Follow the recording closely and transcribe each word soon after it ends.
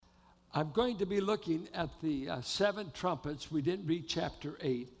I'm going to be looking at the 7 trumpets. We didn't read chapter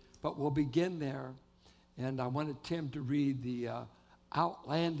 8, but we'll begin there. And I wanted Tim to read the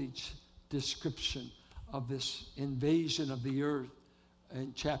outlandish description of this invasion of the earth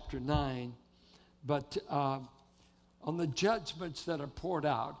in chapter 9. But on the judgments that are poured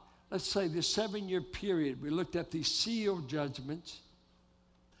out, let's say the 7-year period, we looked at these seal judgments.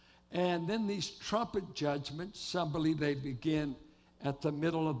 And then these trumpet judgments, some believe they begin at the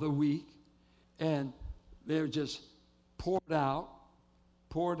middle of the week, and they're just poured out,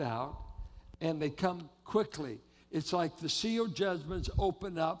 and they come quickly. It's like the seal judgments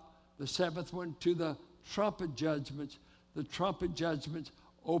open up, the 7th one, to the trumpet judgments. The trumpet judgments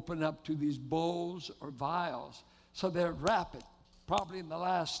open up to these bowls or vials. So they're rapid, probably in the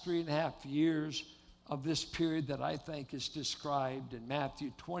last 3.5 years of this period that I think is described in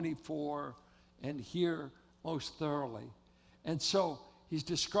Matthew 24 and here most thoroughly. And so he's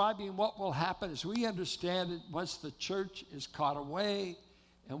describing what will happen as we understand it once the church is caught away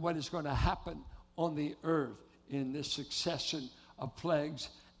and what is going to happen on the earth in this succession of plagues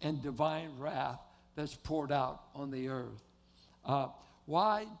and divine wrath that's poured out on the earth.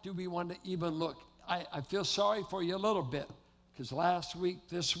 Why do we want to even look? I feel sorry for you a little bit because last week,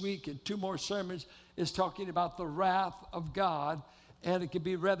 this week, and 2 more sermons is talking about the wrath of God, and it can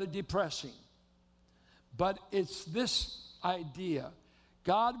be rather depressing. But it's this idea.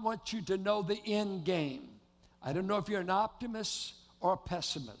 God wants you to know the end game. I don't know if you're an optimist or a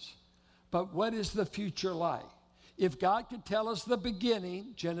pessimist, but what is the future like? If God could tell us the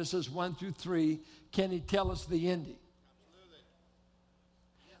beginning, Genesis 1 through 3, can he tell us the ending? Absolutely.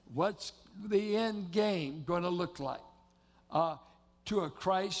 What's the end game going to look like? To a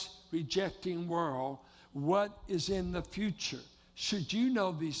Christ-rejecting world, what is in the future? Should you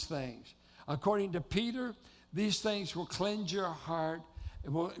know these things? According to Peter, these things will cleanse your heart.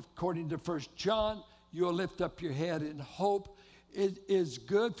 According to 1 John, you'll lift up your head in hope. It is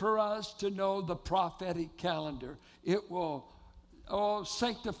good for us to know the prophetic calendar. It will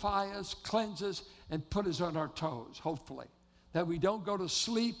sanctify us, cleanse us, and put us on our toes, hopefully, that we don't go to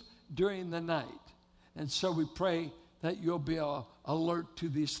sleep during the night. And so we pray that you'll be alert to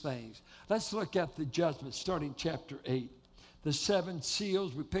these things. Let's look at the judgment, starting chapter 8. The 7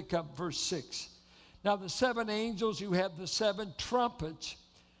 seals, we pick up verse 6. Now the 7 angels who had the 7 trumpets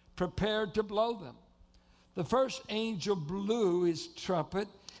prepared to blow them. The first angel blew his trumpet,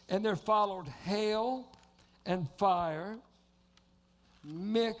 and there followed hail and fire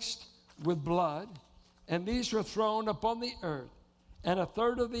mixed with blood, and these were thrown upon the earth. And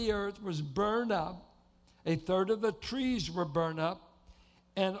 1/3 of the earth was burned up, 1/3 of the trees were burned up,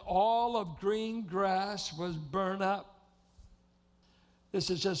 and all of green grass was burned up. This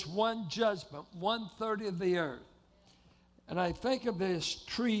is just one judgment, 1/3 of the earth. And I think of these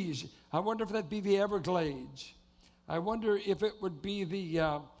trees. I wonder if that'd be the Everglades. I wonder if it would be the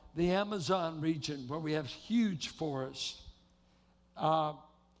Amazon region where we have huge forests.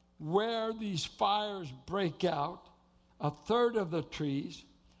 Where these fires break out, 1/3 of the trees,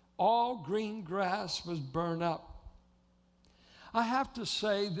 all green grass was burned up. I have to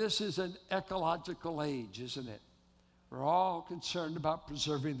say this is an ecological age, isn't it? We're all concerned about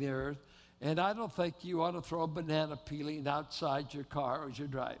preserving the earth. And I don't think you ought to throw a banana peeling outside your car as you're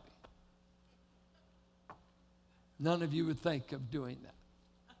driving. None of you would think of doing that.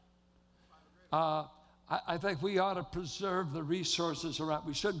 I think we ought to preserve the resources around.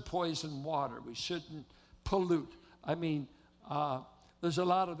 We shouldn't poison water. We shouldn't pollute. I mean, there's a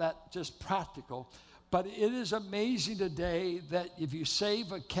lot of that just practical. But it is amazing today that if you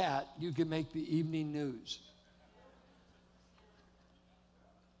save a cat, you can make the evening news.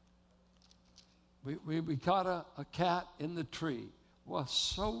 We caught a cat in the tree. Well,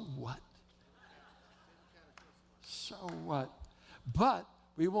 so what? So what? But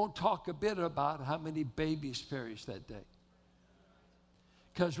we won't talk a bit about how many babies perished that day.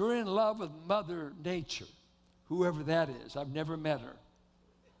 Because we're in love with Mother Nature, whoever that is. I've never met her.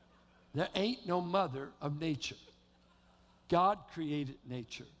 There ain't no mother of nature. God created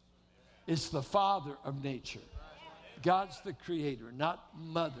nature. It's the father of nature. God's the creator, not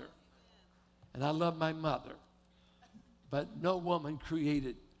mother. And I love my mother. But no woman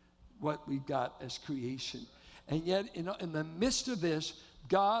created what we got as creation. And yet, in the midst of this,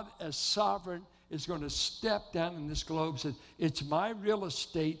 God, as sovereign, is going to step down in this globe and say, it's my real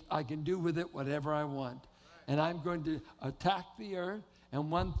estate. I can do with it whatever I want. And I'm going to attack the earth, and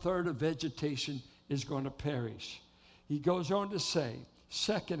 1/3 of vegetation is going to perish. He goes on to say,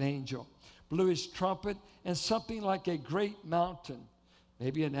 2nd angel blew his trumpet, and something like a great mountain,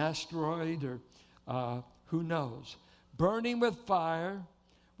 maybe an asteroid or who knows, burning with fire,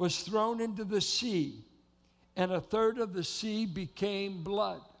 was thrown into the sea, and a third of the sea became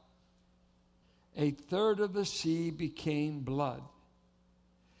blood. A third of the sea became blood.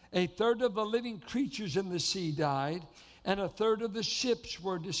 A third of the living creatures in the sea died, and a third of the ships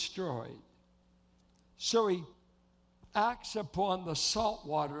were destroyed. So he acts upon the salt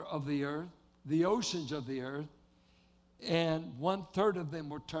water of the earth, the oceans of the earth, and 1/3 of them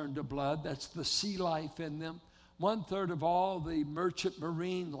were turned to blood. That's the sea life in them. 1/3 of all the merchant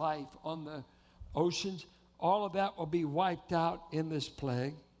marine life on the oceans, all of that will be wiped out in this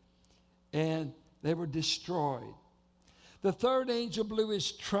plague, and they were destroyed. The third angel blew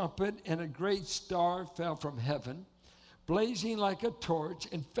his trumpet, and a great star fell from heaven, blazing like a torch,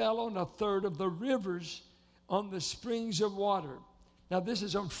 and fell on a third of the rivers on the springs of water. Now, this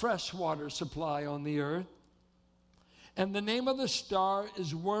is on fresh water supply on the earth. And the name of the star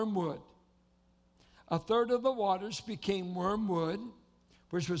is wormwood. A third of the waters became wormwood,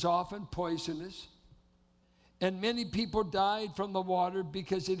 which was often poisonous. And many people died from the water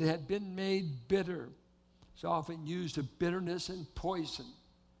because it had been made bitter. It's often used of bitterness and poison.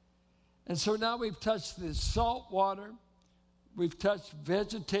 And so now we've touched the salt water, we've touched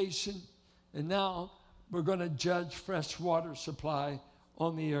vegetation, and now we're going to judge fresh water supply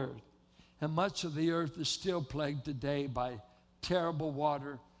on the earth. And much of the earth is still plagued today by terrible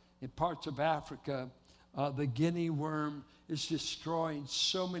water. In parts of Africa, the guinea worm is destroying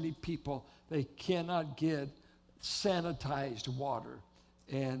so many people. They cannot get sanitized water.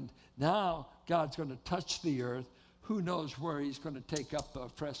 And now God's going to touch the earth. Who knows where he's going to take up the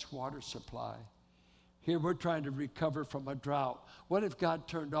fresh water supply? Here we're trying to recover from a drought. What if God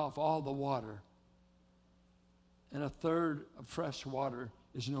turned off all the water and a third of fresh water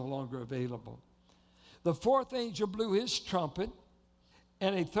is no longer available? The fourth angel blew his trumpet,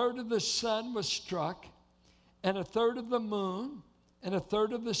 and a third of the sun was struck, and a third of the moon, and a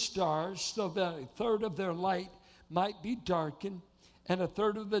third of the stars, so that a third of their light might be darkened, and a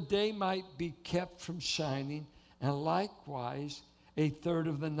third of the day might be kept from shining, and likewise a third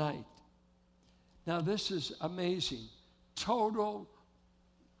of the night. Now this is amazing. Total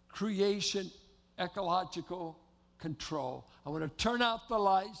creation, ecological control. I want to turn out the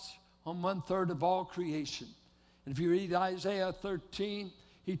lights on 1/3 of all creation. And if you read Isaiah 13,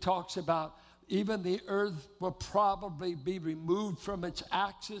 he talks about even the earth will probably be removed from its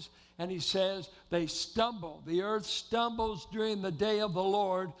axis. And he says they stumble. The earth stumbles during the day of the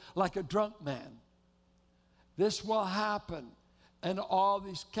Lord like a drunk man. This will happen. And all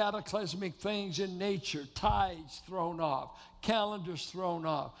these cataclysmic things in nature, tides thrown off, calendars thrown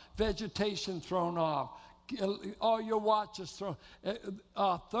off, vegetation thrown off, all your watches thrown.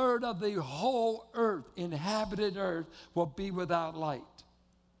 A third of the whole earth, inhabited earth, will be without light.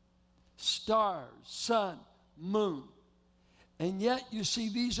 Stars, sun, moon. And yet you see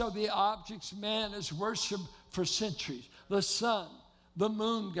these are the objects man has worshiped for centuries. The sun, the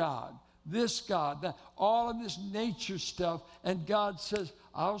moon god, this God, that, all of this nature stuff. And God says,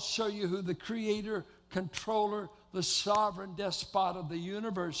 I'll show you who the creator, controller, the sovereign despot of the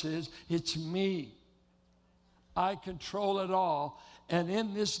universe is. It's me. I control it all. And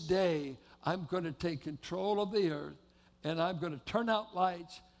in this day, I'm going to take control of the earth, and I'm going to turn out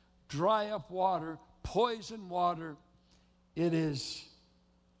lights, dry up water, poison water. It is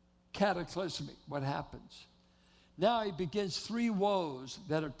cataclysmic what happens. Now he begins 3 woes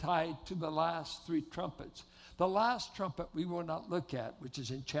that are tied to the last 3 trumpets. The last trumpet we will not look at, which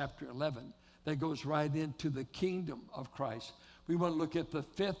is in chapter 11, that goes right into the kingdom of Christ. We want to look at the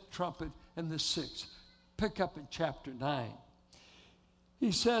 5th trumpet and the 6th. Pick up in chapter 9.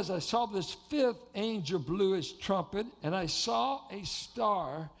 He says, I saw this 5th angel blew his trumpet, and I saw a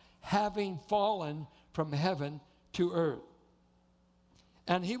star having fallen from heaven to earth.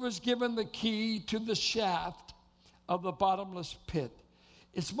 And he was given the key to the shaft of the bottomless pit.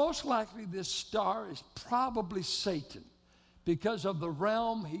 It's most likely this star is probably Satan, because of the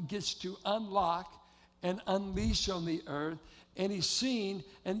realm he gets to unlock and unleash on the earth. And he's seen,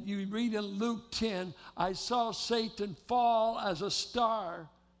 and you read in Luke 10, I saw Satan fall as a star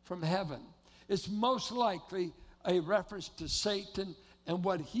from heaven. It's most likely a reference to Satan and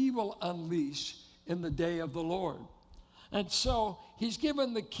what he will unleash in the day of the Lord. And so he's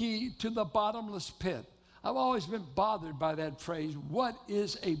given the key to the bottomless pit. I've always been bothered by that phrase. What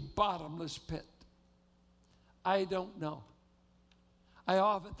is a bottomless pit? I don't know. I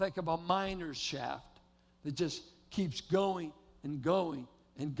often think of a miner's shaft that just keeps going and going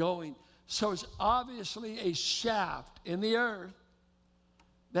and going. So it's obviously a shaft in the earth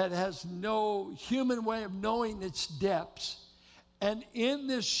that has no human way of knowing its depths. And in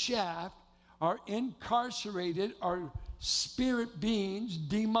this shaft are incarcerated, are spirit beings,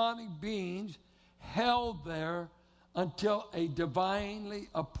 demonic beings, held there until a divinely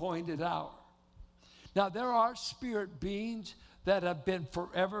appointed hour. Now, there are spirit beings that have been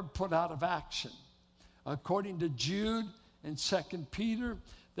forever put out of action. According to Jude and 2 Peter,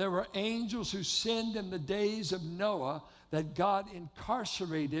 there were angels who sinned in the days of Noah that God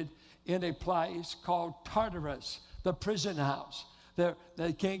incarcerated in a place called Tartarus, the prison house.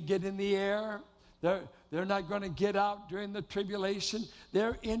 They can't get in the air. They're not going to get out during the tribulation.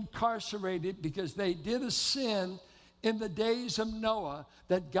 They're incarcerated because they did a sin in the days of Noah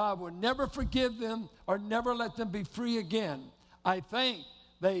that God will never forgive them or never let them be free again. I think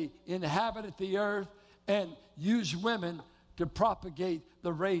they inhabited the earth and used women to propagate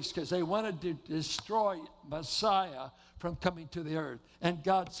the race because they wanted to destroy Messiah from coming to the earth. And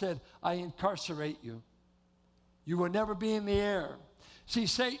God said, I incarcerate you. You will never be in the air. See,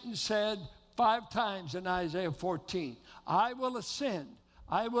 Satan said 5 times in Isaiah 14, I will ascend,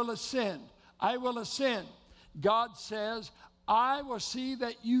 I will ascend, I will ascend. God says, I will see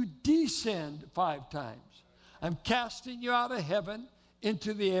that you descend 5 times. I'm casting you out of heaven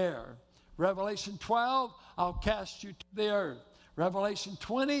into the air. Revelation 12, I'll cast you to the earth. Revelation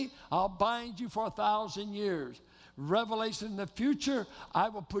 20, I'll bind you for 1,000 years. Revelation in the future, I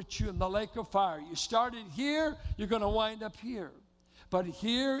will put you in the lake of fire. You started here, you're going to wind up here. But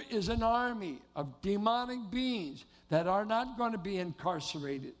here is an army of demonic beings that are not going to be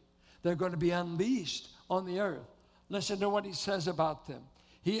incarcerated. They're going to be unleashed on the earth. Listen to what he says about them.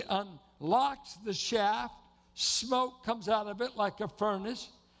 He unlocks the shaft. Smoke comes out of it like a furnace.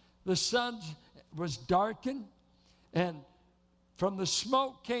 The sun was darkened, and from the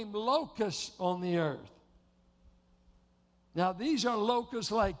smoke came locusts on the earth. Now, these are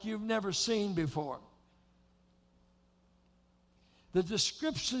locusts like you've never seen before. The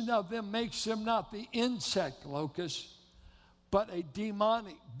description of them makes them not the insect locust, but a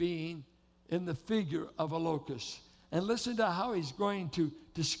demonic being in the figure of a locust. And listen to how he's going to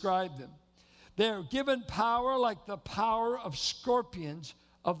describe them. They're given power like the power of scorpions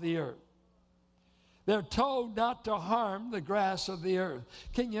of the earth. They're told not to harm the grass of the earth.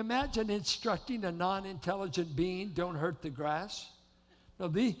 Can you imagine instructing a non-intelligent being, don't hurt the grass? No,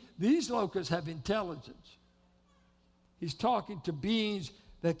 these locusts have intelligence. He's talking to beings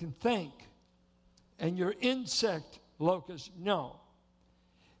that can think. And your insect locusts, no.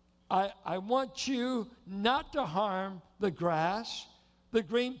 I want you not to harm the grass, the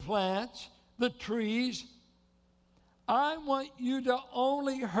green plants, the trees. I want you to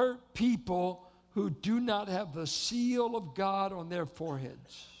only hurt people who do not have the seal of God on their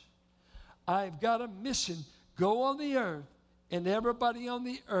foreheads. I've got a mission. Go on the earth, and everybody on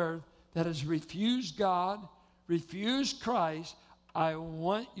the earth that has refused God, refused Christ, I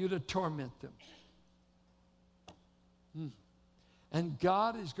want you to torment them. And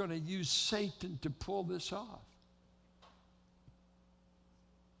God is going to use Satan to pull this off.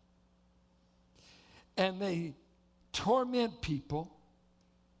 And they torment people.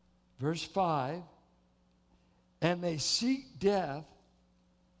 Verse 5, and they seek death,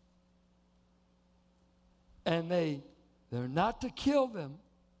 and they're not to kill them,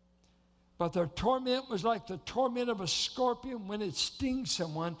 but their torment was like the torment of a scorpion when it stings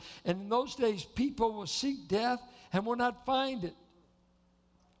someone. And in those days, people will seek death and will not find it.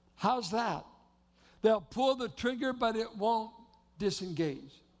 How's that? They'll pull the trigger, but it won't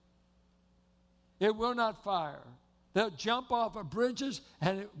disengage. It will not fire. They'll jump off of bridges,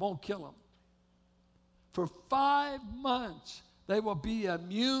 and it won't kill them. For 5 months, they will be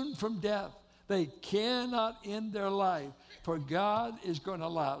immune from death. They cannot end their life, for God is going to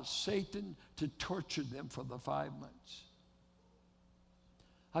allow Satan to torture them for the 5 months.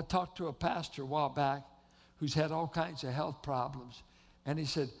 I talked to a pastor a while back who's had all kinds of health problems, and he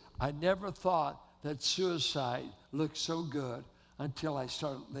said, I never thought that suicide looked so good until I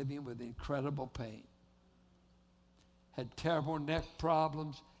started living with incredible pain. Had terrible neck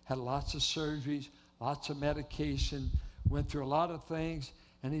problems, had lots of surgeries, lots of medication, went through a lot of things.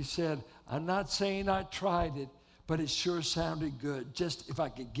 And he said, I'm not saying I tried it, but it sure sounded good, just if I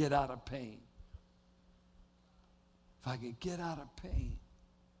could get out of pain. If I could get out of pain.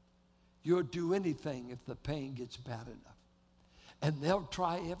 You'll do anything if the pain gets bad enough. And they'll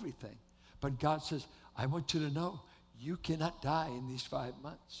try everything. But God says, I want you to know, you cannot die in these 5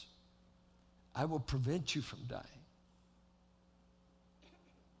 months. I will prevent you from dying.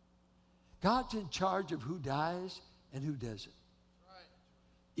 God's in charge of who dies and who doesn't. Right.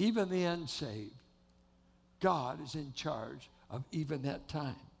 Even the unsaved. God is in charge of even that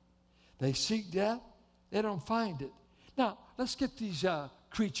time. They seek death, they don't find it. Now, let's get these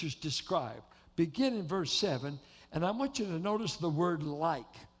creatures described. Begin in verse 7. And I want you to notice the word like.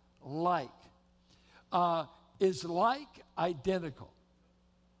 Like. Is like identical?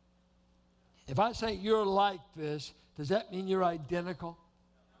 If I say you're like this, does that mean you're identical?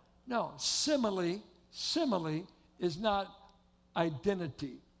 No. Simile is not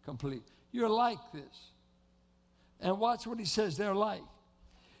identity complete. You're like this. And watch what he says they're like.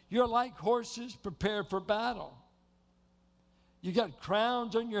 You're like horses prepared for battle. You got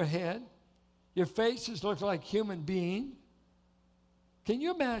crowns on your head. Your faces look like human beings. Can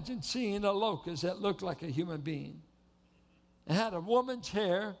you imagine seeing a locust that looked like a human being? It had a woman's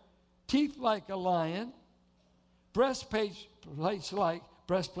hair, teeth like a lion, breastplates like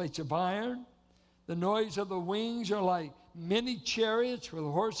breastplates of iron. The noise of the wings are like many chariots with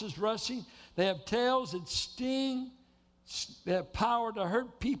horses rushing. They have tails that sting. They have power to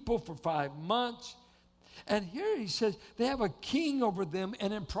hurt people for 5 months. And here he says they have a king over them.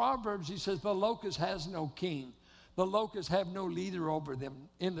 And in Proverbs he says the locust has no king. The locusts have no leader over them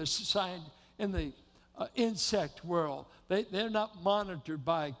in the society, in the insect world. They're not monitored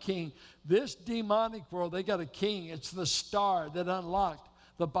by a king. This demonic world, they got a king. It's the star that unlocked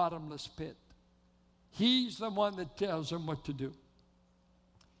the bottomless pit. He's the one that tells them what to do.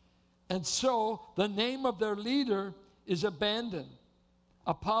 And so the name of their leader is Abaddon,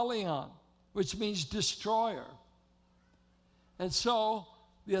 Apollyon, which means destroyer. And so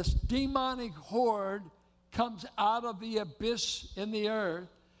this demonic horde comes out of the abyss in the earth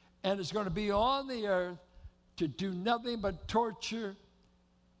and is going to be on the earth to do nothing but torture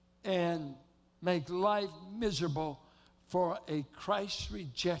and make life miserable for a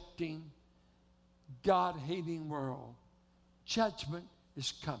Christ-rejecting, God-hating world. Judgment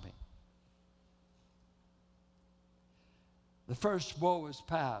is coming. The first woe is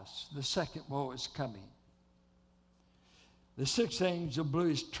past. The second woe is coming. The sixth angel blew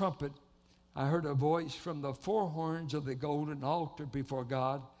his trumpet. I heard a voice from the four horns of the golden altar before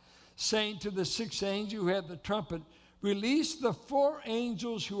God, saying to the sixth angel who had the trumpet, release the four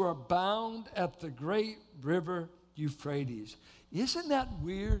angels who are bound at the great river Euphrates. Isn't that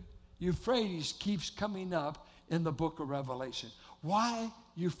weird? Euphrates keeps coming up in the book of Revelation. Why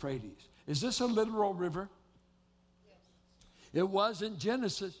Euphrates? Is this a literal river? Yes. It was in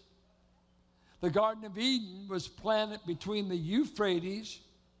Genesis. The Garden of Eden was planted between the Euphrates,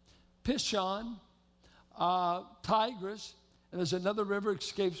 Pishon, Tigris, and there's another river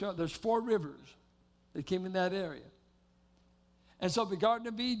escapes. There's 4 rivers that came in that area. And so the Garden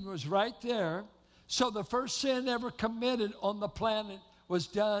of Eden was right there. So the first sin ever committed on the planet was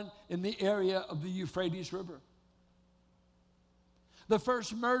done in the area of the Euphrates River. The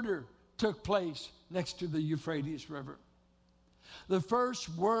first murder took place next to the Euphrates River. The first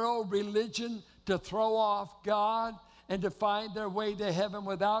world religion to throw off God and to find their way to heaven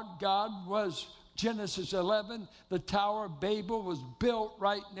without God was Genesis 11. The Tower of Babel was built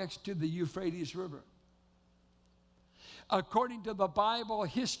right next to the Euphrates River. According to the Bible,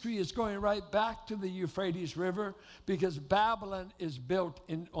 history is going right back to the Euphrates River because Babylon is built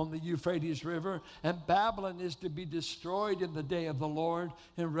on the Euphrates River, and Babylon is to be destroyed in the day of the Lord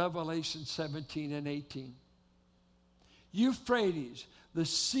in Revelation 17 and 18. Euphrates, the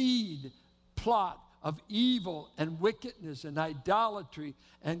seed plot of evil and wickedness and idolatry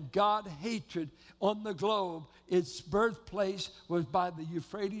and God hatred on the globe. Its birthplace was by the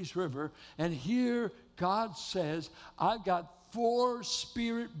Euphrates River. And here God says, I've got 4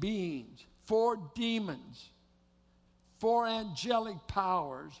 spirit beings, 4 demons, 4 angelic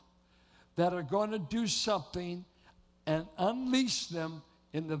powers that are going to do something and unleash them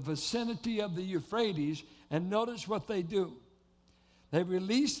in the vicinity of the Euphrates. And notice what they do. They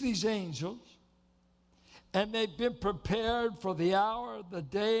release these angels, and they've been prepared for the hour, the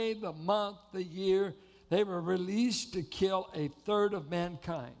day, the month, the year. They were released to kill 1/3 of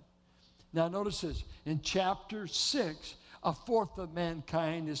mankind. Now notice this. In chapter 6, 1/4 of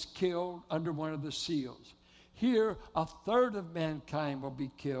mankind is killed under one of the seals. Here, 1/3 of mankind will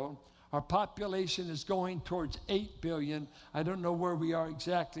be killed. Our population is going towards 8 billion. I don't know where we are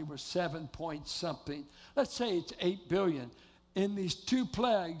exactly. We're 7 point something. Let's say it's 8 billion. In these 2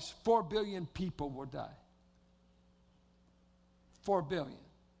 plagues, 4 billion people will die. 4 billion.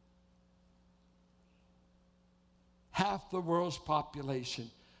 Half the world's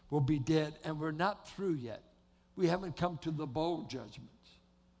population will be dead, and we're not through yet. We haven't come to the bowl judgments.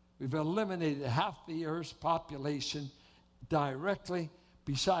 We've eliminated half the earth's population directly,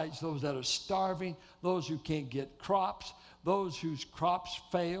 besides those that are starving, those who can't get crops, those whose crops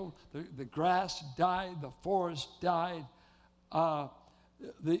failed, the grass died, the forest died.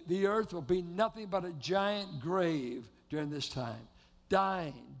 The earth will be nothing but a giant grave during this time.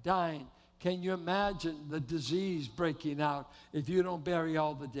 Dying, Can you imagine the disease breaking out if you don't bury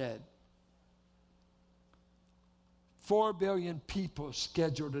all the dead? 4 billion people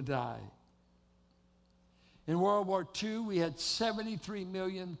scheduled to die. In World War II, we had 73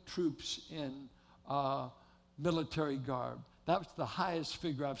 million troops in military garb. That was the highest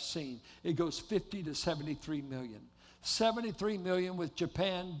figure I've seen. It goes 50 to 73 million. 73 million with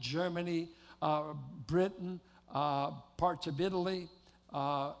Japan, Germany, Britain, parts of Italy,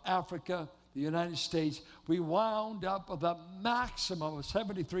 Africa, the United States. We wound up with a maximum of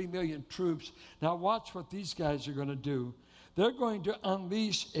 73 million troops. Now watch what these guys are going to do. They're going to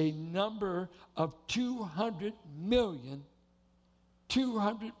unleash a number of 200 million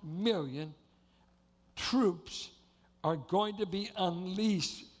troops are going to be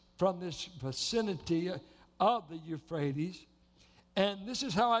unleashed from this vicinity of the Euphrates. And this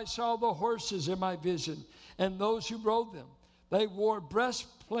is how I saw the horses in my vision and those who rode them. They wore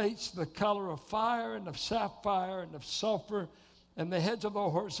breastplates the color of fire and of sapphire and of sulfur, and the heads of the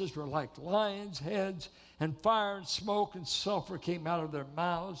horses were like lions' heads, and fire and smoke and sulfur came out of their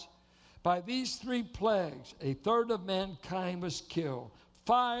mouths. By these 3 plagues, a third of mankind was killed.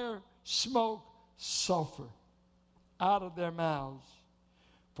 Fire, smoke, sulfur out of their mouths.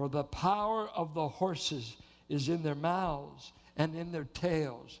 For the power of the horses is in their mouths and in their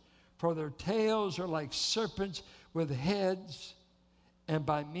tails. For their tails are like serpents with heads, and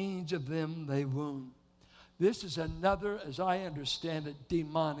by means of them they wound. This is another, as I understand it,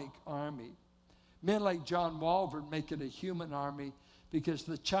 demonic army. Men like John Walvoord make it a human army because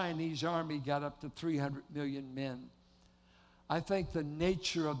the Chinese army got up to 300 million men. I think the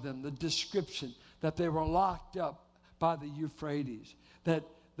nature of them, the description, that they were locked up by the Euphrates, that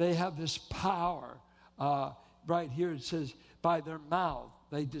they have this power. Right here it says, by their mouth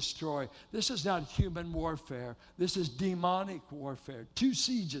they destroy. This is not human warfare. This is demonic warfare. 2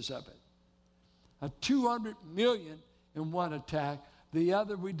 sieges of it. 200 million in one attack. The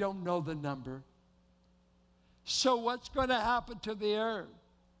other, we don't know the number. So what's going to happen to the earth?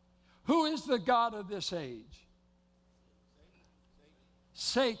 Who is the god of this age?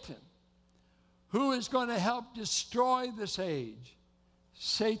 Satan. Who is going to help destroy this age?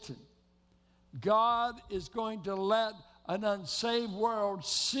 Satan. God is going to let an unsaved world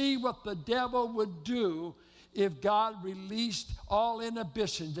see what the devil would do if God released all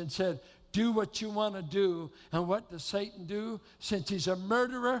inhibitions and said, do what you want to do. And what does Satan do? Since he's a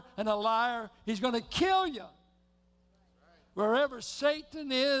murderer and a liar, he's going to kill you. Wherever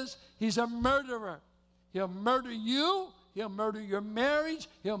Satan is, he's a murderer. He'll murder you. He'll murder your marriage.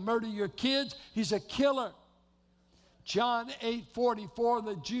 He'll murder your kids. He's a killer. John 8:44,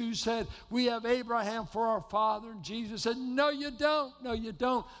 the Jews said, we have Abraham for our father. And Jesus said, no, you don't. No, you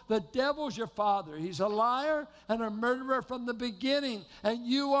don't. The devil's your father. He's a liar and a murderer from the beginning. And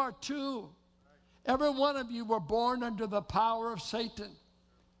you are too. Every one of you were born under the power of Satan.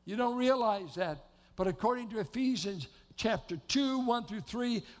 You don't realize that. But according to Ephesians chapter 2, 1 through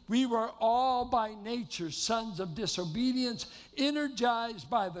 3, we were all by nature sons of disobedience,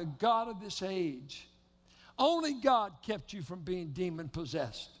 energized by the god of this age. Only God kept you from being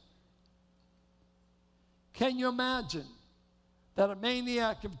demon-possessed. Can you imagine that a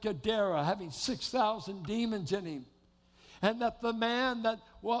maniac of Gadara having 6,000 demons in him, and that the man that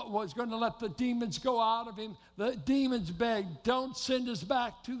was going to let the demons go out of him, the demons begged, don't send us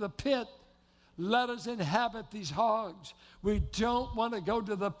back to the pit. Let us inhabit these hogs. We don't want to go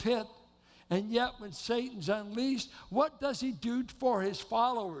to the pit. And yet when Satan's unleashed, what does he do for his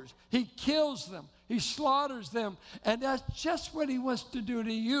followers? He kills them. He slaughters them. And that's just what he wants to do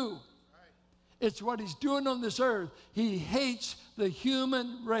to you. It's what he's doing on this earth. He hates the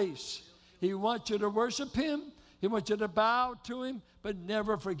human race. He wants you to worship him. He wants you to bow to him. But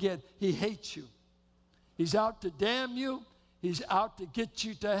never forget, he hates you. He's out to damn you. He's out to get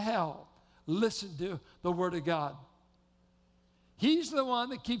you to hell. Listen to the word of God. He's the one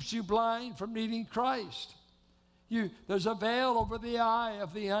that keeps you blind from needing Christ. There's a veil over the eye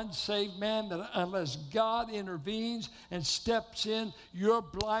of the unsaved man that unless God intervenes and steps in, your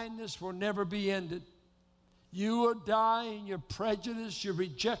blindness will never be ended. You will die in your prejudice, your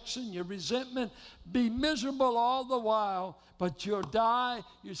rejection, your resentment, be miserable all the while, but you'll die.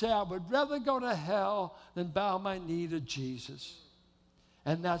 You say, I would rather go to hell than bow my knee to Jesus.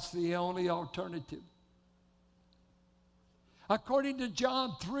 And that's the only alternative. According to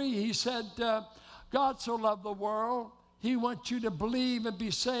John 3, he said, God so loved the world, he wants you to believe and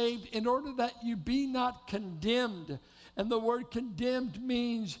be saved in order that you be not condemned. And the word condemned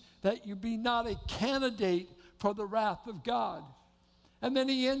means that you be not a candidate for the wrath of God. And then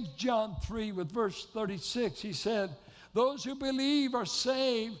he ends John 3 with verse 36. He said, Those who believe are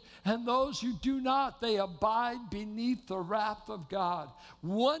saved, and those who do not, they abide beneath the wrath of God.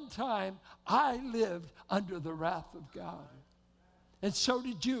 One time, I lived under the wrath of God. And so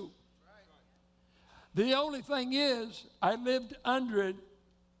did you. The only thing is, I lived under it,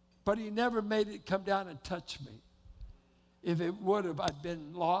 but he never made it come down and touch me. If it would have, I'd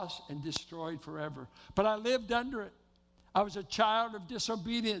been lost and destroyed forever. But I lived under it. I was a child of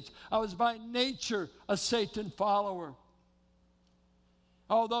disobedience. I was by nature a Satan follower.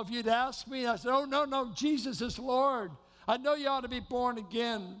 Although if you'd asked me, I said, oh, no, Jesus is Lord. I know you ought to be born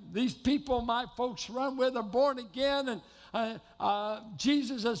again. These people my folks run with are born again, and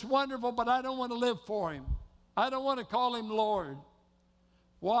Jesus is wonderful, but I don't want to live for him. I don't want to call him Lord.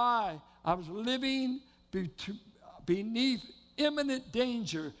 Why? I was living beneath imminent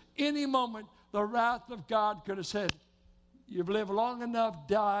danger. Any moment, the wrath of God could have said, you've lived long enough,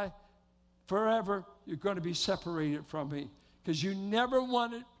 die forever. You're going to be separated from me. Because you never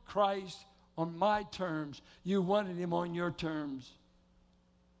wanted Christ on my terms. You wanted him on your terms.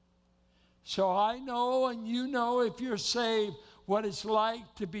 So I know, and you know, if you're saved, what it's like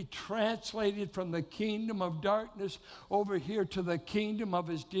to be translated from the kingdom of darkness over here to the kingdom of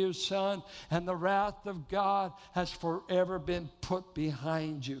his dear Son. And the wrath of God has forever been put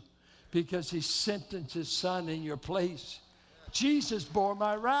behind you because he sentenced his Son in your place. Jesus bore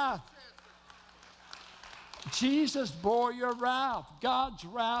my wrath. Jesus bore your wrath, God's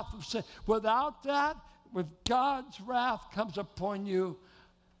wrath of sin. Without that, with God's wrath comes upon you,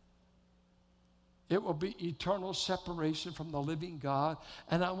 it will be eternal separation from the living God.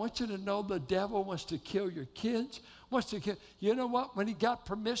 And I want you to know the devil wants to kill your kids, wants to kill. You know what? When he got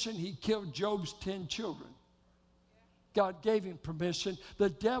permission, he killed Job's 10 children. God gave him permission. The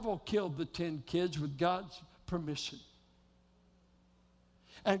devil killed the 10 kids with God's permission.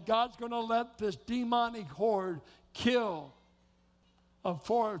 And God's going to let this demonic horde kill a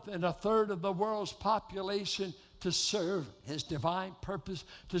fourth and a third of the world's population to serve his divine purpose,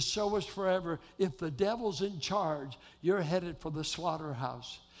 to show us forever. If the devil's in charge, you're headed for the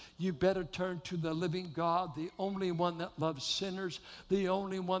slaughterhouse. You better turn to the living God, the only one that loves sinners, the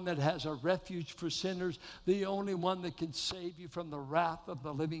only one that has a refuge for sinners, the only one that can save you from the wrath of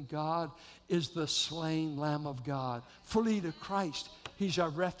the living God is the slain Lamb of God. Flee to Christ. He's our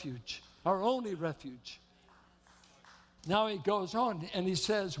refuge, our only refuge. Now he goes on and he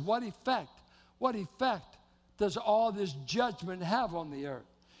says, what effect does all this judgment have on the earth?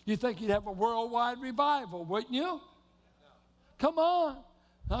 You think you'd have a worldwide revival, wouldn't you? Come on.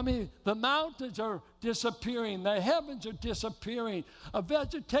 I mean, the mountains are disappearing. The heavens are disappearing.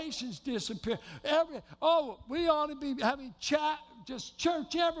 Vegetation's disappearing. We ought to be having just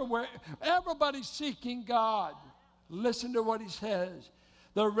church everywhere. Everybody's seeking God. Listen to what he says.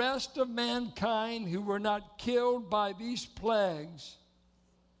 The rest of mankind who were not killed by these plagues.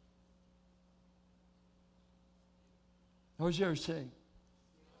 What was yours saying?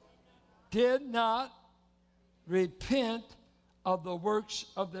 Did not repent of the works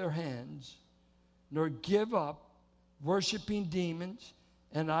of their hands, nor give up worshiping demons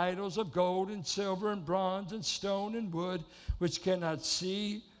and idols of gold and silver and bronze and stone and wood, which cannot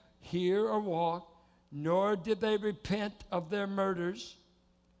see, hear, or walk, nor did they repent of their murders.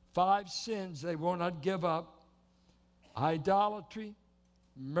 5 sins they will not give up: idolatry,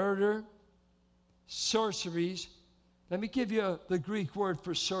 murder, sorceries. Let me give you the Greek word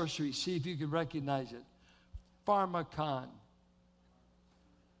for sorcery. See if you can recognize it. Pharmakon.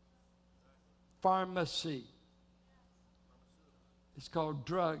 Pharmacy. It's called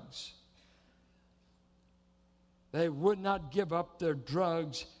drugs. They would not give up their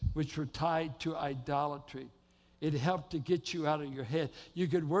drugs, which were tied to idolatry. It helped to get you out of your head. You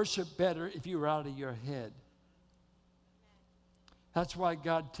could worship better if you were out of your head. That's why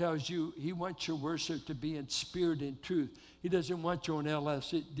God tells you he wants your worship to be in spirit and truth. He doesn't want you on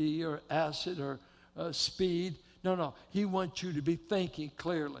LSD or acid or speed. No. He wants you to be thinking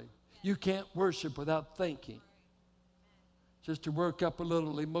clearly. You can't worship without thinking. Just to work up a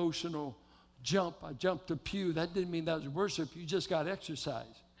little emotional jump. I jumped a pew. That didn't mean that was worship. You just got exercise.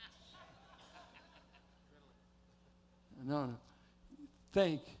 No.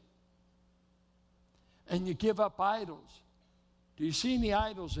 Think. And you give up idols. Do you see any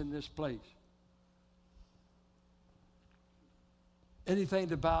idols in this place? Anything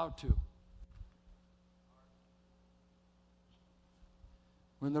to bow to?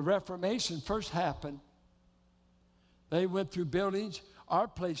 When the Reformation first happened, they went through buildings. Our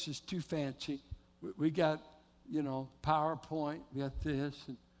place is too fancy. We got, PowerPoint. We got this.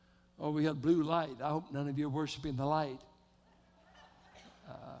 And, we got blue light. I hope none of you are worshiping the light.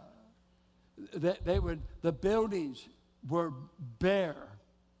 The buildings were bare.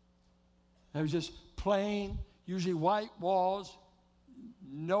 It was just plain, usually white walls,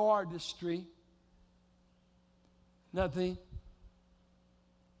 no artistry, nothing,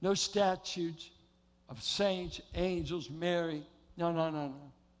 no statues of saints, angels, Mary. No, no, no,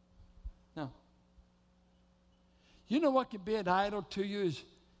 no. No. You know what can be an idol to you is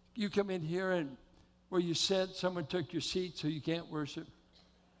you come in here and where you sit, someone took your seat so you can't worship.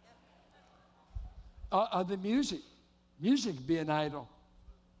 The music. Music can be an idol.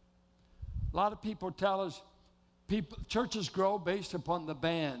 A lot of people tell us churches grow based upon the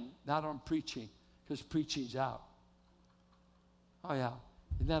band, not on preaching, because preaching's out. Oh, yeah.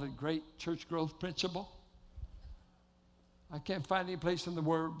 Isn't that a great church growth principle? I can't find any place in the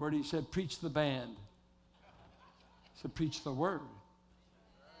Word where he said, preach the band. He said, preach the Word.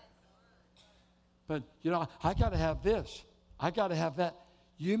 But, you know, I got to have this. I got to have that.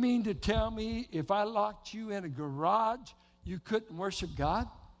 You mean to tell me if I locked you in a garage, you couldn't worship God?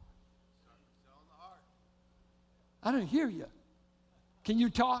 I don't hear you. Can you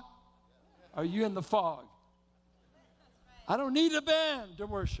talk? Are you in the fog? I don't need a band to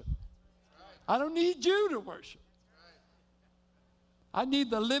worship. I don't need you to worship. I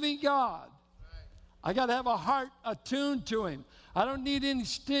need the living God. I got to have a heart attuned to him. I don't need any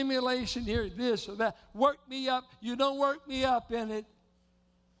stimulation here, this or that. Work me up. You don't work me up in it.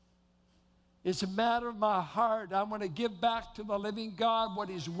 It's a matter of my heart. I want to give back to the living God what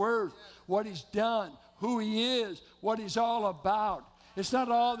he's worth, what he's done, who he is, what he's all about. It's not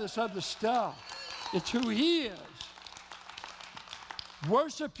all this other stuff. It's who he is.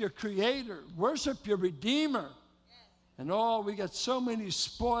 Worship your Creator. Worship your Redeemer. And oh, we got so many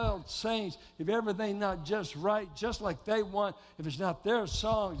spoiled saints. If everything not just right, just like they want, if it's not their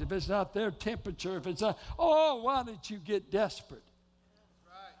songs, if it's not their temperature, if it's not, oh, why don't you get desperate?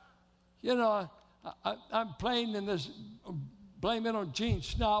 You know, I'm playing in this, blame it on Gene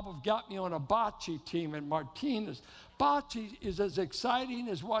Schnabel, got me on a bocce team in Martinez. Bocce is as exciting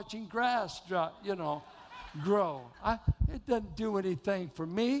as watching grass grow. It doesn't do anything for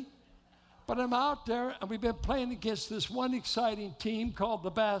me. But I'm out there, and we've been playing against this one exciting team called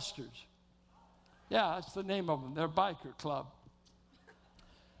the Bastards. Yeah, that's the name of them. They're a biker club.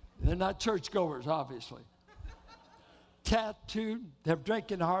 They're not churchgoers, obviously. Tattooed. They're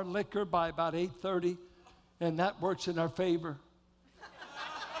drinking hard liquor by about 8:30, and that works in our favor.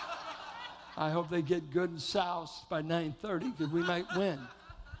 I hope they get good and soused by 9:30 because we might win.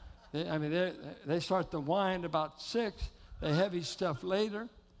 They start the wine about 6, the heavy stuff later.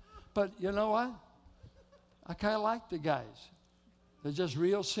 But you know what? I kind of like the guys. They're just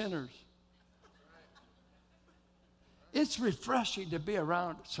real sinners. It's refreshing to be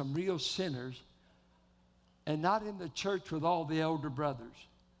around some real sinners and not in the church with all the elder brothers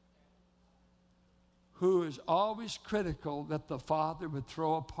who is always critical that the father would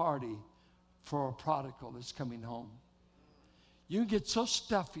throw a party for a prodigal that's coming home. You can get so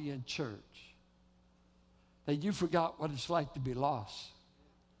stuffy in church that you forgot what it's like to be lost.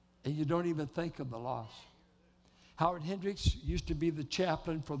 And you don't even think of the loss. Howard Hendricks used to be the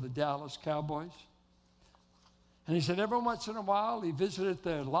chaplain for the Dallas Cowboys. And he said every once in a while he visited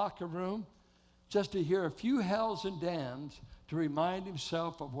their locker room just to hear a few hells and damns to remind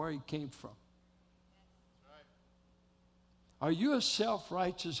himself of where he came from. Are you a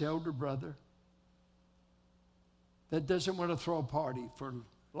self-righteous elder brother that doesn't want to throw a party for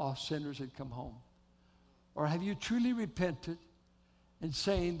lost sinners that come home? Or have you truly repented and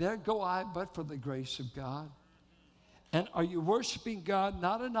saying, there go I, but for the grace of God? And are you worshiping God,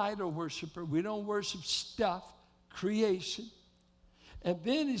 not an idol worshiper? We don't worship stuff, creation. And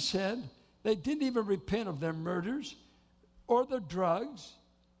then he said, they didn't even repent of their murders or their drugs,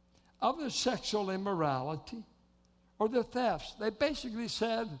 of their sexual immorality, or their thefts. They basically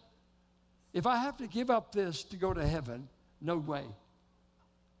said, if I have to give up this to go to heaven, no way.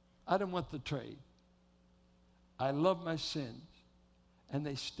 I don't want the trade. I love my sins. And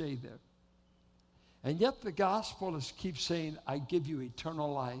they stay there. And yet the gospel keeps saying, I give you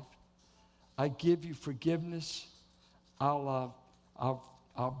eternal life. I give you forgiveness. I'll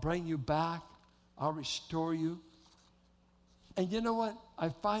bring you back. I'll restore you. And you know what? I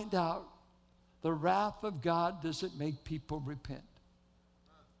find out the wrath of God doesn't make people repent.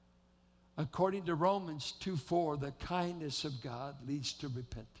 According to Romans 2:4, the kindness of God leads to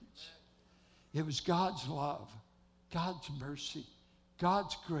repentance. It was God's love, God's mercy,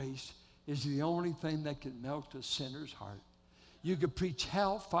 God's grace is the only thing that can melt a sinner's heart. You could preach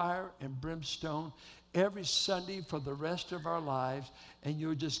hellfire and brimstone every Sunday for the rest of our lives, and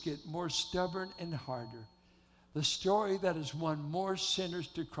you'll just get more stubborn and harder. The story that has won more sinners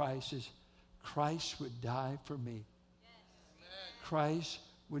to Christ is Christ would die for me. Christ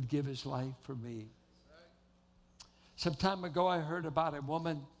would give his life for me. Some time ago, I heard about a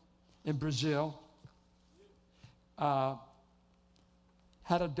woman in Brazil. Had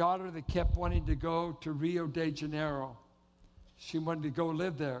a daughter that kept wanting to go to Rio de Janeiro. She wanted to go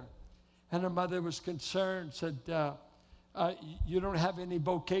live there. And her mother was concerned, said, you don't have any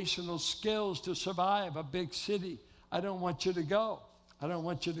vocational skills to survive a big city. I don't want you to go. I don't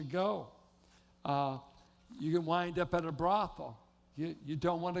want you to go. You can wind up at a brothel. You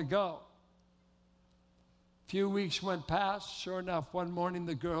don't want to go. A few weeks went past. Sure enough, one morning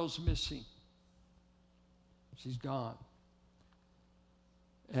the girl's missing. She's gone.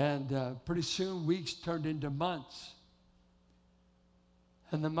 And pretty soon weeks turned into months.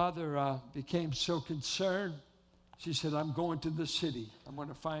 And the mother became so concerned. She said, I'm going to the city. I'm going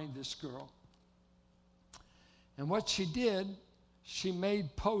to find this girl. And what she did, she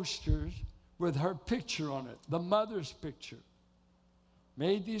made posters with her picture on it, the mother's picture.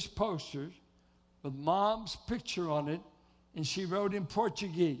 Made these posters with mom's picture on it, and she wrote in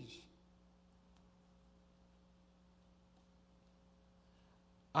Portuguese,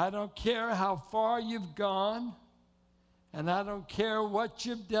 I don't care how far you've gone, and I don't care what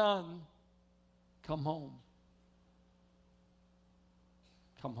you've done, come home.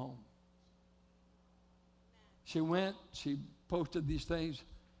 Come home. She went, she posted these things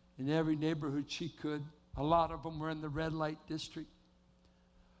in every neighborhood she could. A lot of them were in the red light district.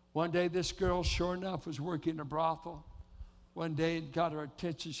 One day this girl, sure enough, was working a brothel. One day it got her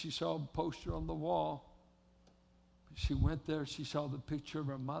attention. She saw a poster on the wall. She went there, she saw the picture of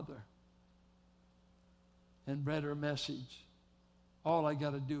her mother and read her message. All I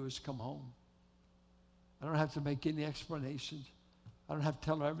got to do is come home. I don't have to make any explanations. I don't have to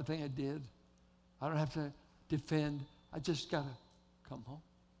tell her everything I did. I don't have to defend. I just got to come home.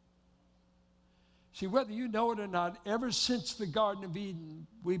 See, whether you know it or not, ever since the Garden of Eden,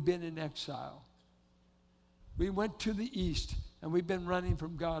 we've been in exile. We went to the east, and we've been running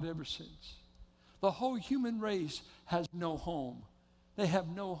from God ever since. The whole human race has no home. They have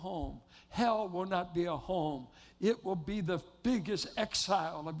no home. Hell will not be a home. It will be the biggest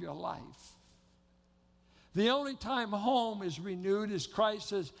exile of your life. The only time home is renewed is Christ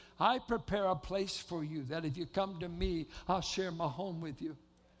says, I prepare a place for you, that if you come to me, I'll share my home with you.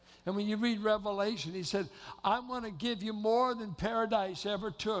 And when you read Revelation, he said, I want to give you more than paradise ever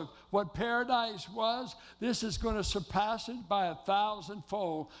took. What paradise was, this is going to surpass it by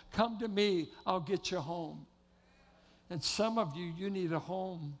 1,000-fold. Come to me, I'll get you home. And some of you, you need a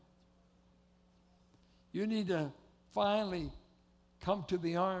home. You need to finally come to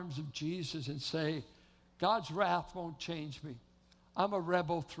the arms of Jesus and say, God's wrath won't change me. I'm a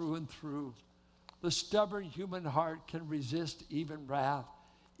rebel through and through. The stubborn human heart can resist even wrath.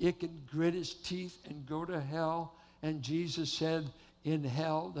 It can grit its teeth and go to hell. And Jesus said, in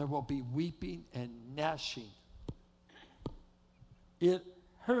hell there will be weeping and gnashing. It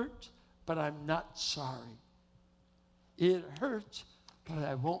hurts, but I'm not sorry. It hurts, but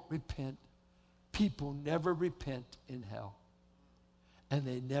I won't repent. People never repent in hell. And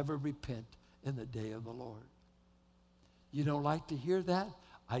they never repent in the day of the Lord. You don't like to hear that?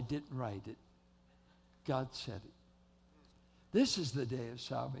 I didn't write it. God said it. This is the day of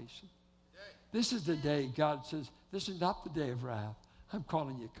salvation. This is the day God says, this is not the day of wrath. I'm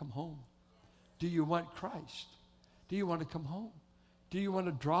calling you, come home. Do you want Christ? Do you want to come home? Do you want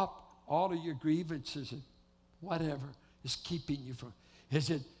to drop all of your grievances and whatever is keeping you from? Is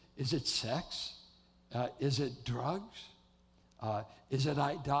it sex? Is it drugs? Is it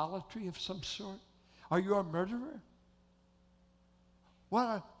idolatry of some sort? Are you a murderer?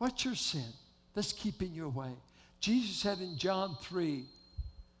 What's your sin that's keeping you away? Jesus said in John 3,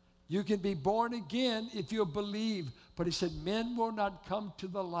 you can be born again if you believe. But he said, men will not come to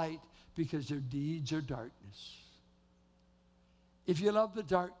the light because their deeds are darkness. If you love the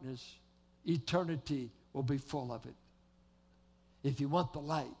darkness, eternity will be full of it. If you want the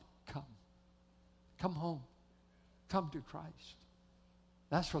light, come. Come home. Come to Christ.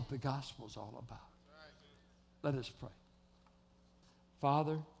 That's what the gospel is all about. Let us pray.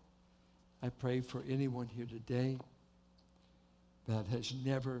 Father, I pray for anyone here today that has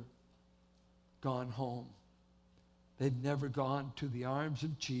never gone home. They've never gone to the arms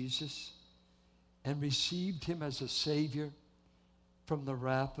of Jesus and received him as a Savior from the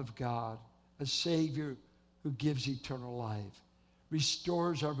wrath of God, a Savior who gives eternal life,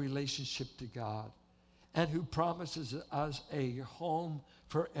 restores our relationship to God, and who promises us a home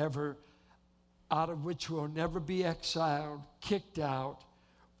forever out of which we'll never be exiled, kicked out,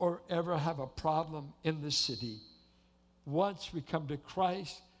 or ever have a problem in the city. Once we come to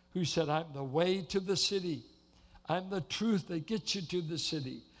Christ, who said, I'm the way to the city. I'm the truth that gets you to the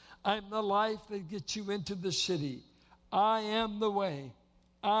city. I'm the life that gets you into the city. I am the way.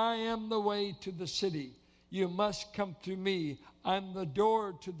 I am the way to the city. You must come through me. I'm the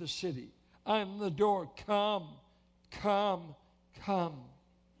door to the city. I'm the door. Come, come, come.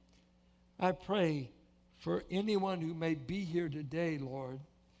 I pray for anyone who may be here today, Lord,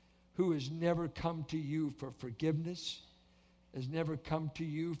 who has never come to you for forgiveness, has never come to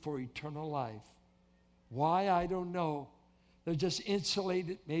you for eternal life. Why, I don't know. They're just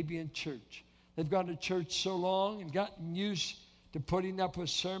insulated maybe in church. They've gone to church so long and gotten used to putting up with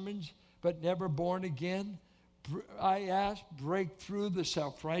sermons, but never born again. I ask, break through the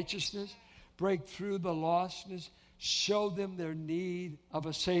self-righteousness, break through the lostness, show them their need of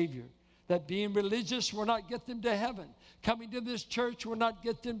a Savior. That being religious will not get them to heaven. Coming to this church will not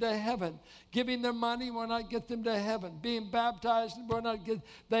get them to heaven. Giving their money will not get them to heaven. Being baptized will not get.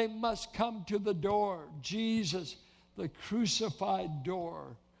 They must come to the door. Jesus, the crucified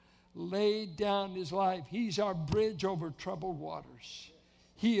door, laid down his life. He's our bridge over troubled waters.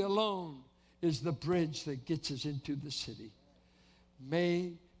 He alone is the bridge that gets us into the city.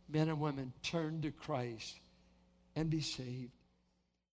 May men and women turn to Christ and be saved.